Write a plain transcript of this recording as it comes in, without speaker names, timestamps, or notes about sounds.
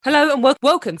Hello and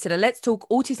welcome to the Let's Talk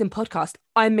Autism podcast.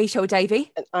 I'm Michelle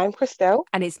Davey. And I'm Christelle.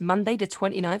 And it's Monday the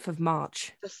 29th of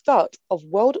March. The start of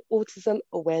World Autism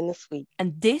Awareness Week.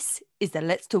 And this is the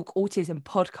Let's Talk Autism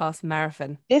podcast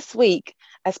marathon. This week,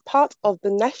 as part of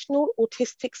the National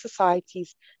Autistic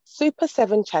Society's Super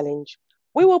 7 Challenge,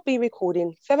 we will be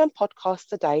recording 7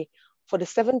 podcasts a day for the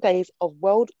 7 days of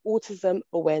World Autism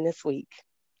Awareness Week.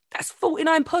 That's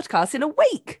 49 podcasts in a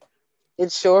week.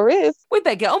 It sure is. We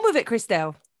better get on with it,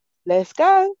 Christelle. Let's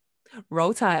go.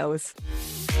 Roll titles.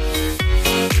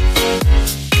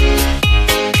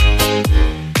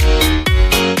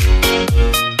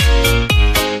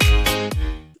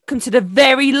 Welcome to the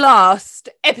very last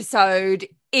episode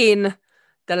in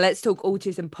the Let's Talk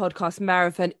Autism podcast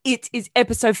marathon. It is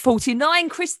episode 49,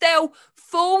 Christelle.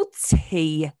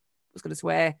 40. I was going to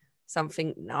swear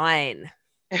something 9.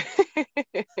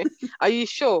 Are you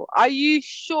sure? Are you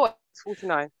sure it's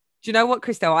 49? Do you know what,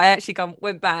 Christelle? I actually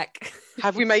went back.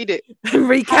 Have we made it? And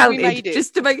recounted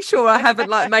just to make sure I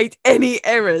haven't made any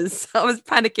errors. I was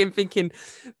panicking, thinking,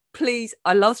 please,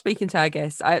 I love speaking to our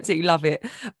guests. I absolutely love it.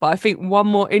 But I think one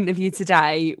more interview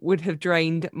today would have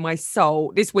drained my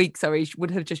soul. This week, sorry, would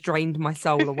have just drained my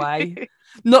soul away.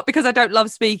 Not because I don't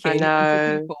love speaking. I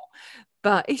know. People,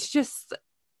 but it's just...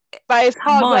 But it's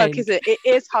hard work, isn't it? It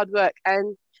is hard work.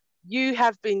 And you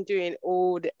have been doing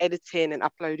all the editing and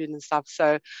uploading and stuff.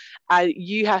 So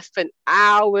you have spent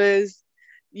hours.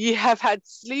 You have had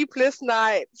sleepless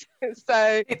nights.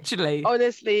 So literally,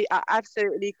 honestly, I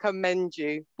absolutely commend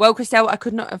you. Well, Christelle, I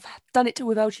could not have done it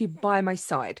without you by my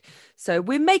side. So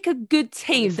we make a good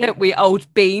team, don't we,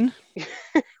 old bean?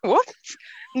 What?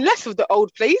 Less of the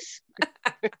old, please.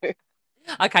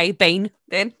 Okay, bean,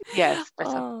 then. Yes.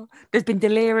 There's been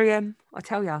delirium, I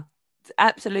tell you.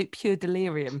 Absolute pure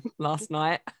delirium last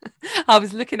night. I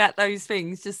was looking at those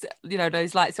things, just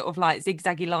those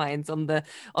zigzaggy lines on the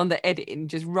editing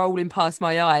just rolling past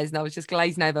my eyes, and I was just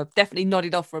glazing over. Definitely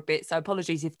nodded off for a bit, so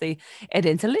apologies if the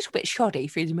editing's a little bit shoddy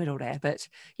through the middle there, but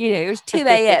it was 2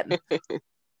 a.m.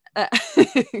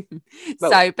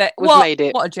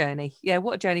 What a journey. Yeah,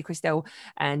 what a journey, Christelle.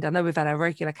 And I know we've had our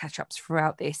regular catch-ups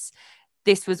throughout this.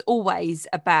 This was always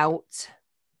about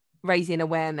raising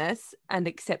awareness and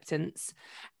acceptance,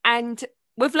 and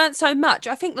we've learned so much.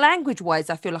 I think language wise,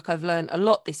 I feel like I've learned a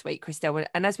lot this week, Christelle,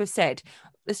 and as we've said,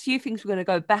 there's a few things we're going to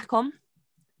go back on,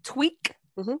 tweak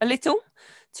a little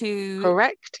to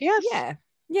correct.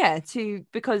 Yes.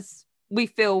 Because we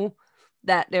feel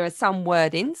that there are some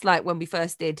wordings, like when we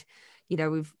first did,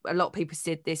 a lot of people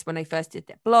said this when they first did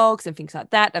their blogs and things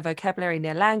like that, their vocabulary and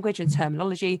their language and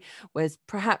terminology was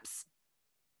perhaps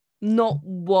not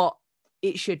what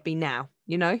it should be now,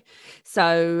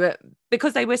 so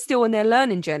because they were still on their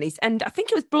learning journeys. And I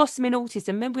think it was Blossoming Autism.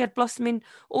 Remember we had Blossoming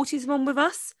Autism on with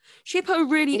us? She put a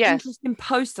really interesting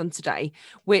post on today,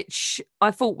 which I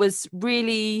thought was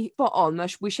really spot on.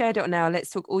 We shared it on our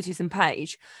Let's Talk Autism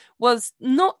page, was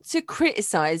not to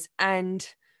criticize and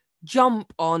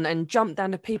jump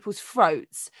down to people's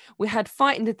throats. We had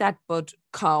Fighting the Dad Bod,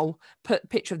 Carl, put a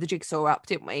picture of the jigsaw up,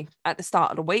 didn't we, at the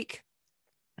start of the week?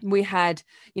 We had,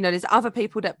 there's other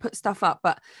people that put stuff up,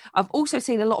 but I've also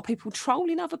seen a lot of people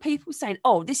trolling other people saying,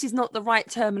 oh, this is not the right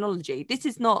terminology. This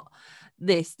is not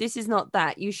this is not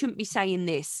that. You shouldn't be saying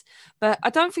this. But I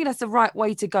don't think that's the right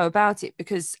way to go about it,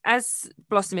 because as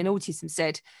Blossoming Autism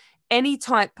said,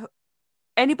 anybody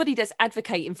that's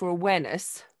advocating for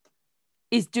awareness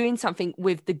is doing something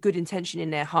with the good intention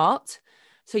in their heart.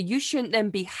 So you shouldn't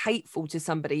then be hateful to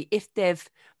somebody if they've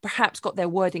perhaps got their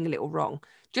wording a little wrong.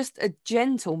 Just a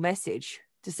gentle message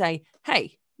to say,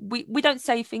 hey, we don't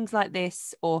say things like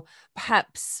this, or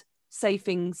perhaps say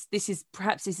things, this is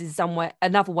somewhere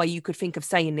another way you could think of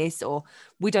saying this, or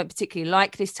we don't particularly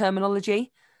like this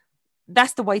terminology.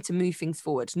 That's the way to move things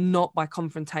forward, not by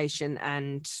confrontation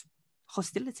and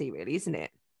hostility, really, isn't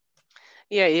it?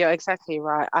 Yeah, exactly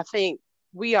right. I think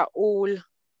we are all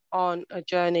on a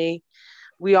journey.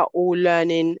 We are all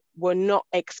learning. We're not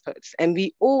experts. And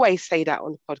we always say that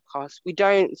on the podcast. We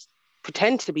don't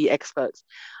pretend to be experts.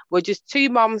 We're just two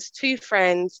mums, two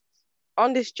friends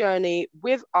on this journey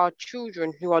with our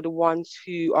children, who are the ones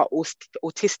who are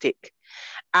autistic.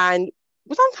 And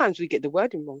sometimes we get the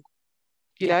wording wrong,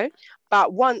 you know?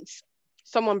 But once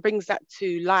someone brings that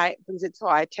to light, brings it to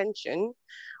our attention,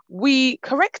 we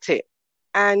correct it.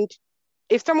 And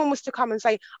if someone was to come and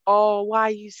say, oh, why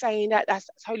are you saying that? That's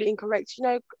totally incorrect.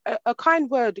 A kind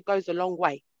word goes a long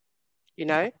way,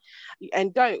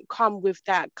 and don't come with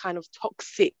that kind of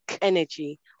toxic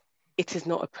energy. It is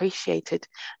not appreciated,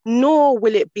 nor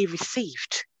will it be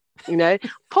received.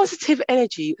 Positive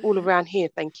energy all around here.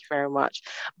 Thank you very much.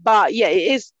 But yeah,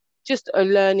 it is just a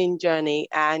learning journey,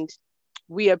 and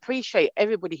we appreciate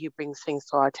everybody who brings things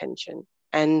to our attention.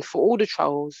 And for all the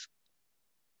trolls,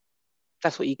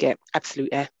 that's what you get. Absolute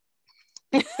air.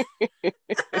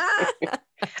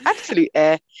 Absolute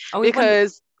air.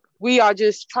 Because we are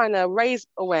just trying to raise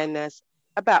awareness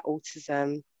about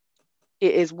autism.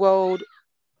 It is World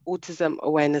Autism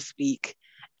Awareness Week,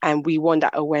 and we want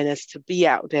that awareness to be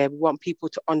out there. We want people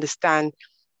to understand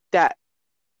that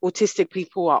autistic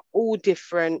people are all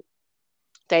different.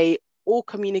 They all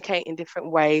communicate in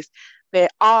different ways. They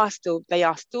are still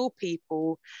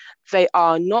people. They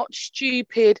are not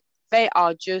stupid. They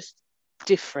are just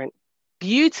different,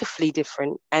 beautifully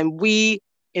different. And we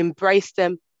embrace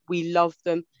them, we love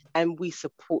them, and we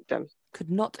support them. Could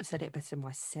not have said it better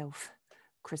myself,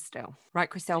 Christelle. Right,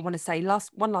 Christelle, I want to say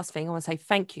one last thing. I want to say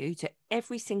thank you to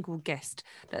every single guest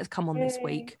that has come on this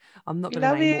week. I'm not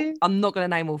going to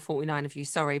name all 49 of you,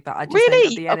 sorry, but I just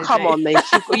really the energy. Come on, Mish.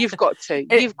 You've got to.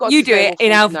 You've got you to do it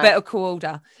in alphabetical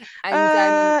order.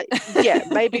 And, yeah,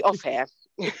 maybe off air.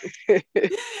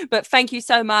 But thank you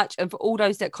so much, and for all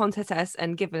those that contact us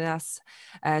and given us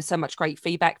so much great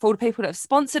feedback. For all the people that have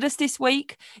sponsored us this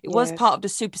week, it was part of the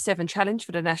Super 7 challenge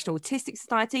for the National Autistic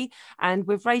Society, and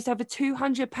we've raised over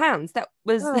 £200. That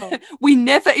was we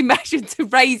never imagined to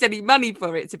raise any money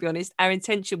for it, to be honest. Our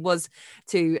intention was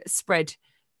to spread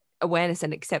awareness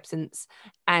and acceptance,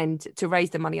 and to raise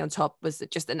the money on top was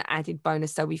just an added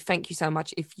bonus. So we thank you so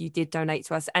much if you did donate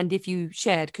to us, and if you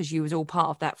shared, because you was all part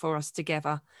of that for us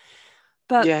together.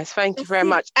 But yes, thank you very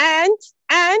much. And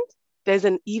there's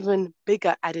an even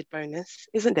bigger added bonus,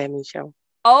 isn't there, Michelle?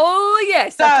 Oh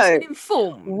yes, so, I've just been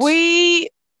informed. We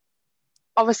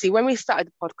obviously, when we started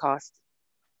the podcast,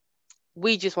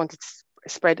 we just wanted to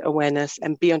spread awareness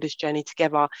and be on this journey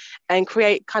together and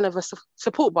create kind of a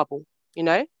support bubble, you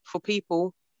know, for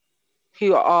people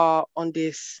who are on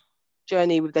this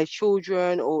journey with their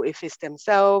children, or if it's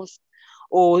themselves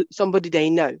or somebody they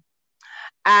know.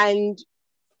 And,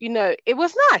 you know, it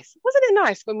was nice. Wasn't it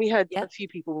nice when we heard a few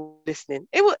people listening?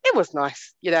 It was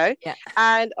nice, you know? Yeah.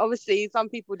 And obviously some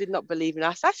people did not believe in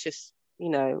us. That's just, you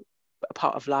know, a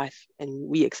part of life, and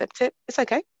we accept it. It's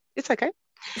okay. It's okay.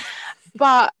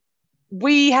 But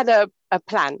we had a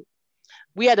plan.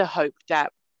 We had a hope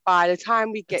that by the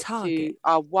time we get to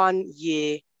our 1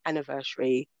 year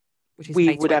anniversary, which is we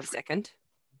May would have 22nd,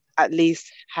 at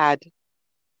least had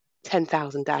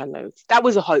 10,000 downloads. That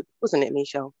was a hope, wasn't it,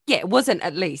 Michelle? Yeah, it wasn't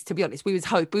at least, to be honest. We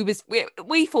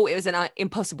thought it was an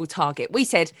impossible target. We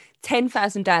said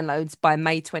 10,000 downloads by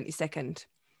May 22nd.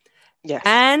 Yes.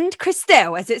 And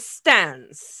Christelle, as it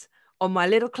stands on my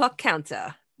little clock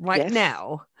counter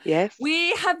now, yes,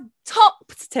 we have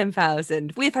topped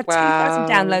 10,000. We've had 2,000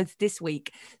 downloads this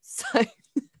week. So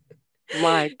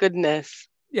my goodness.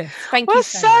 Yes, thank you. We're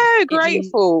so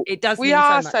grateful. It does. We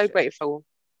are so grateful.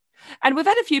 And we've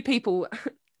had a few people,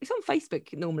 it's on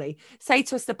Facebook normally, say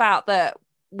to us about that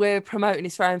we're promoting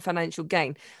this for our own financial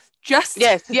gain. Yes,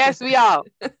 we are.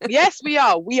 Yes, we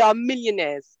are. We are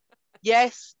millionaires.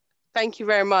 Yes. Thank you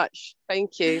very much.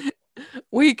 Thank you.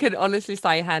 We can honestly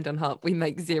say, hand on heart, we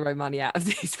make zero money out of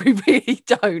this. We really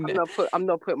don't. I'm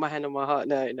not putting my hand on my heart.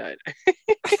 No.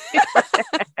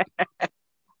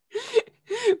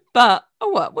 But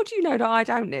what do you know that I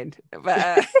don't need?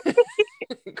 But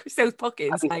Christelle's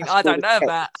pockets saying, I don't know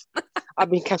about. I've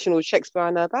been catching all the checks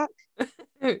behind her back.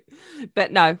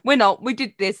 But no, we're not. We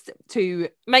did this to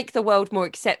make the world more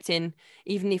accepting,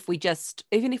 even if we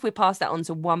pass that on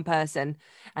to one person,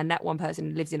 and that one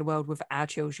person lives in a world with our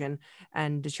children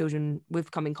and the children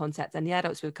we've come in contact and the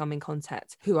adults we've come in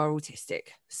contact who are autistic.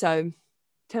 So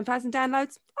 10,000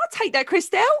 downloads. I'll take that,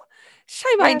 Christelle.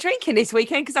 Shame I ain't drinking this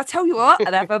weekend, because I tell you what,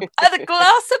 I'd have a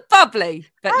glass of bubbly.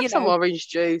 But have some orange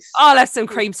juice. I'll have some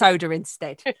cream soda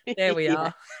instead. There we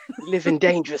are. Living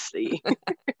dangerously.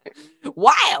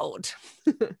 Wild.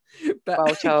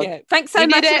 But thanks so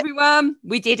much, everyone.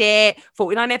 We did it.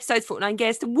 49 episodes, 49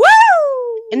 guests. Woo!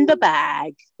 In the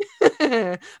bag.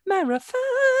 Marathon.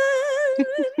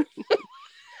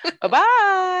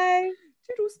 Bye-bye.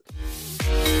 Toodles.